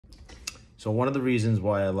So one of the reasons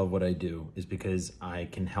why I love what I do is because I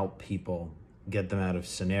can help people get them out of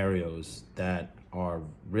scenarios that are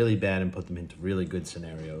really bad and put them into really good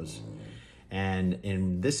scenarios. And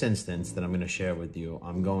in this instance that I'm going to share with you,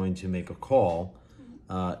 I'm going to make a call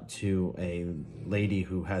to a lady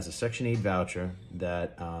who has a Section 8 voucher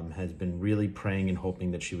that has been really praying and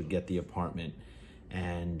hoping that she would get the apartment,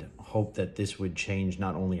 and hope that this would change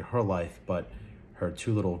not only her life, but her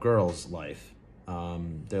two little girls' life.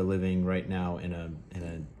 They're living right now in a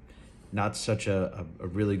not such a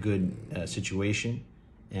really good situation,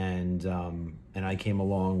 and I came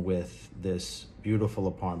along with this beautiful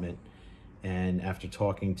apartment, and after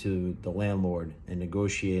talking to the landlord and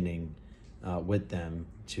negotiating with them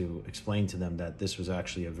to explain to them that this was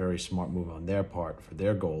actually a very smart move on their part for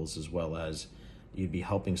their goals, as well as you'd be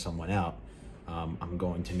helping someone out, I'm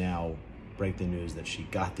going to now break the news that she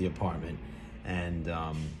got the apartment and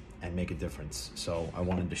make a difference. So I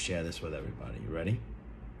wanted to share this with everybody. You ready?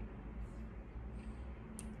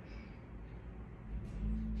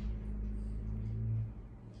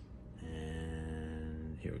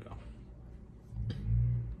 And here we go.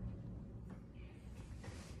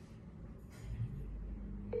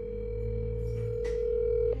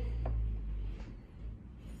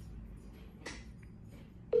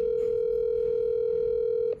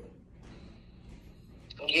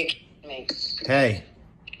 You're kidding me. Hey.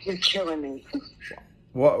 You're killing me.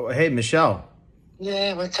 What? Hey, Michelle.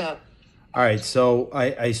 Yeah, what's up? All right, so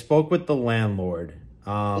I spoke with the landlord.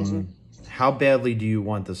 How badly do you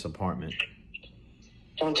want this apartment?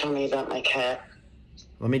 Don't tell me about my cat.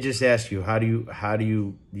 Let me just ask you, how do you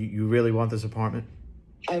really want this apartment?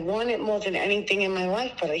 I want it more than anything in my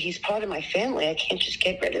life, but he's part of my family. I can't just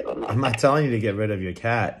get rid of him. I'm not telling you to get rid of your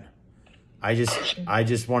cat. I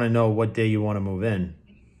just want to know what day you want to move in.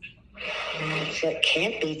 It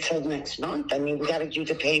can't be till next month. I mean, we got to do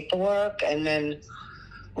the paperwork, and then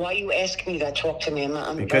why are you asking me that? Talk to me.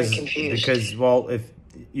 I'm very confused.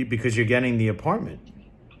 Because you're getting the apartment.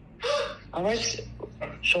 All right.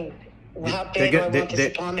 So how bad do I want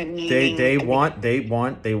this apartment?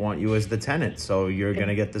 They want you as the tenant. So you're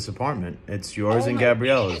gonna get this apartment. It's yours and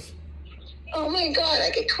Gabriella's. Oh my God, I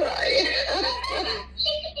could cry.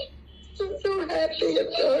 I'm so happy.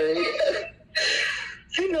 I'm sorry.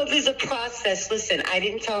 I know there's a process. Listen, I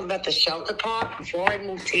didn't tell them about the shelter part. Before I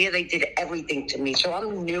moved here, they did everything to me. So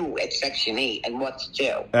I'm new at Section 8 and what to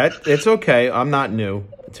do. It's okay. I'm not new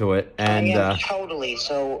to it. And I am totally.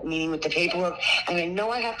 So, meaning with the paperwork. And I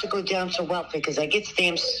know I have to go down to welfare because I get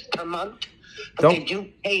stamps per month. But they do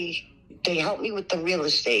pay. They help me with the real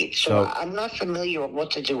estate. So I'm not familiar with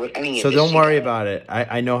what to do with any of this. So don't worry about it.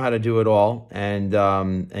 I know how to do it all. And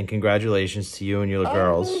congratulations to you and your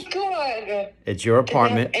girls. Oh, God. It's your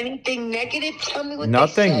apartment. Anything negative? Tell me what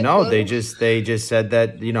Nothing. they said. No, they just said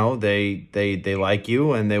that, you know, they like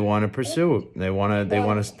you and they want to pursue. They want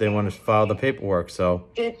to file the paperwork. So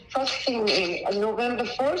they're trusting me on November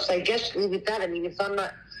 1st. I guess leave it that. I mean, if I'm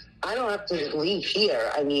not, I don't have to leave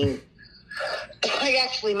here. I mean,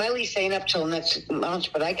 my lease ain't up till next month,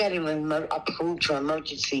 but I got him approved for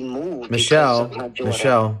emergency move. Michelle,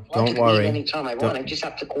 don't worry. Anytime I want, I just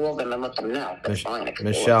have to call them and let them know. That's fine.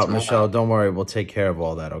 Michelle, don't worry. We'll take care of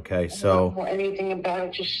all that. Okay. So I don't know anything about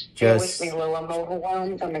it. Just bear with me, Lou. I'm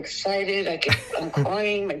overwhelmed. I'm excited. I'm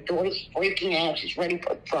crying. My daughter's freaking out. She's ready to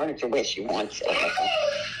put furniture where she wants it.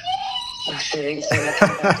 Did they say nothing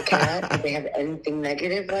about the cat? Did they have anything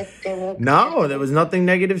negative like they were? No, there was nothing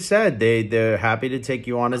negative said. They're happy to take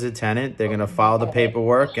you on as a tenant. They're gonna file the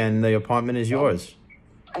paperwork, and the apartment is yours.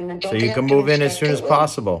 So you can move in as soon as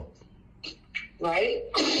possible. Right?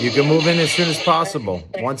 You can move in as soon as possible.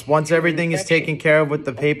 Once everything is taken care of with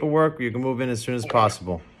the paperwork, you can move in as soon as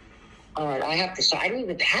possible. All right, I have to. So I didn't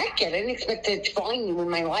even pack it. I didn't expect to find you in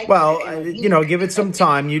my life. Well, you know, give it some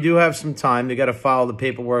time. You do have some time. You got to file the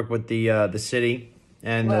paperwork with the city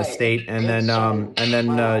and the state, and then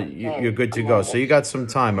you're good to go. So you got some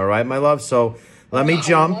time. All right, my love. So let me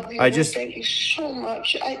jump. Thank you so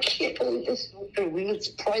much. I can't believe this. We need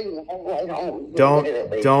to pray the whole way home.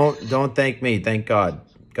 Don't thank me. Thank God.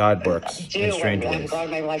 God works in strange ways. God,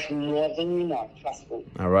 my life more than you know. Trust me.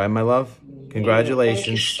 All right, my love. Congratulations.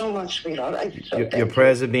 Thank you so much, sweetheart. Your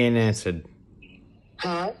prayers are being answered.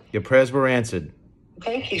 Huh? Your prayers were answered.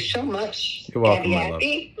 Thank you so much. You're welcome, my love.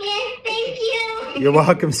 Yes, thank you. You're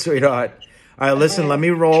welcome, sweetheart. All right, listen, let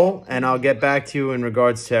me roll, and I'll get back to you in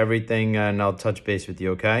regards to everything, and I'll touch base with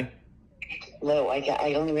you, okay? Lou, I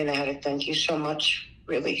don't even know how to thank you so much,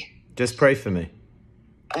 really. Just pray for me.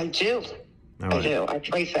 I do. All right. I do. I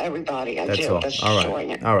pray for everybody. That's all.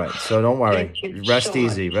 All right. So don't worry. Rest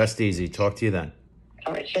easy. Rest easy. Talk to you then.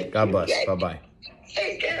 All right. God bless. Bye-bye.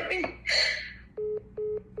 Can't get me.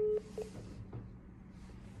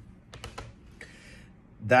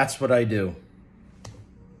 That's what I do.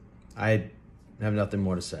 I have nothing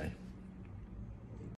more to say.